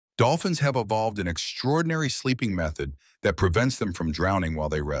Dolphins have evolved an extraordinary sleeping method that prevents them from drowning while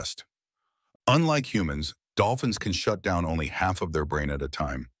they rest. Unlike humans, dolphins can shut down only half of their brain at a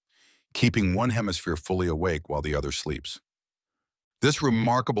time, keeping one hemisphere fully awake while the other sleeps. This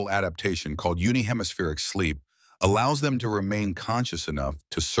remarkable adaptation, called unihemispheric sleep, allows them to remain conscious enough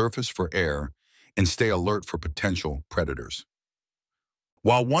to surface for air and stay alert for potential predators.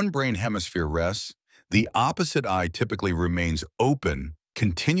 While one brain hemisphere rests, the opposite eye typically remains open,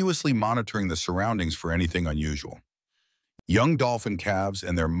 continuously monitoring the surroundings for anything unusual. Young dolphin calves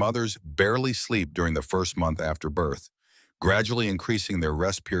and their mothers barely sleep during the first month after birth, gradually increasing their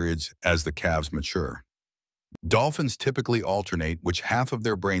rest periods as the calves mature. Dolphins typically alternate which half of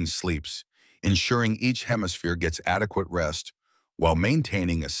their brain sleeps, ensuring each hemisphere gets adequate rest while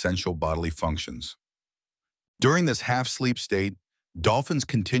maintaining essential bodily functions. During this half-sleep state, dolphins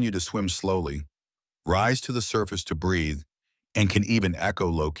continue to swim slowly, rise to the surface to breathe, and can even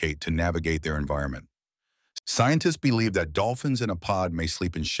echolocate to navigate their environment. Scientists believe that dolphins in a pod may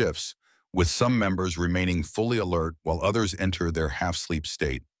sleep in shifts, with some members remaining fully alert while others enter their half-sleep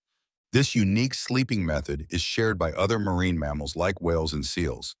state. This unique sleeping method is shared by other marine mammals like whales and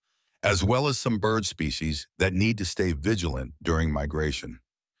seals, as well as some bird species that need to stay vigilant during migration.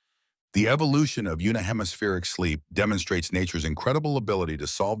 The evolution of unihemispheric sleep demonstrates nature's incredible ability to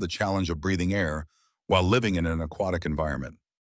solve the challenge of breathing air while living in an aquatic environment.